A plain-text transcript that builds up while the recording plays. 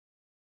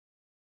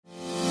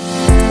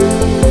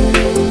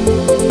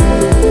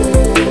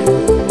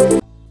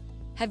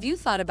Have you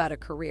thought about a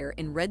career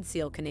in Red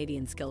Seal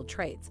Canadian skilled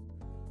trades?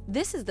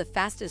 This is the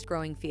fastest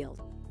growing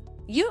field.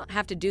 You don't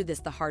have to do this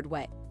the hard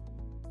way.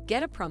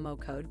 Get a promo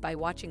code by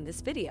watching this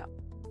video.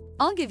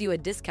 I'll give you a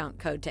discount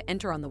code to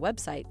enter on the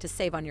website to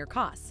save on your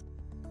costs.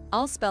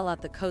 I'll spell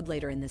out the code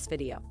later in this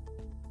video.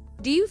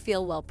 Do you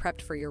feel well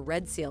prepped for your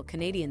Red Seal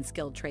Canadian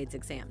skilled trades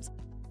exams?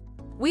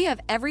 We have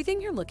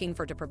everything you're looking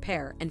for to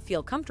prepare and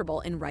feel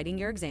comfortable in writing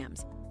your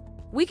exams.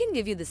 We can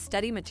give you the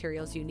study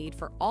materials you need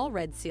for all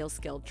Red Seal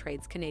Skilled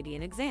Trades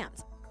Canadian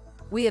exams.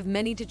 We have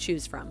many to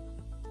choose from.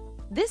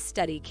 This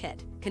study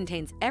kit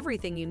contains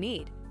everything you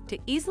need to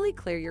easily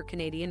clear your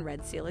Canadian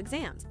Red Seal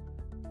exams.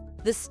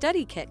 The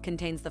study kit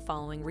contains the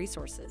following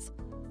resources.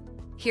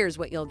 Here's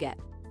what you'll get.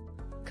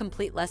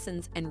 Complete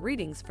lessons and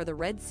readings for the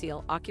Red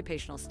Seal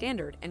Occupational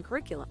Standard and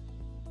Curriculum.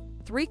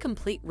 3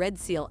 complete Red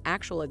Seal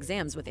actual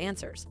exams with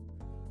answers.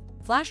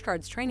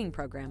 Flashcards training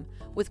program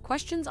with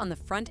questions on the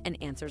front and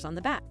answers on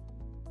the back.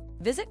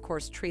 Visit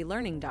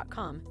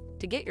coursetreelearning.com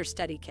to get your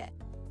study kit.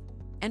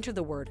 Enter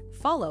the word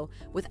FOLLOW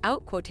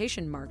without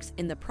quotation marks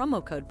in the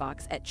promo code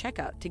box at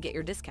checkout to get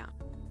your discount.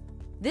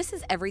 This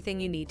is everything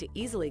you need to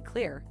easily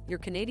clear your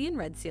Canadian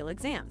Red Seal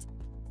exams.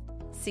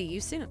 See you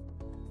soon.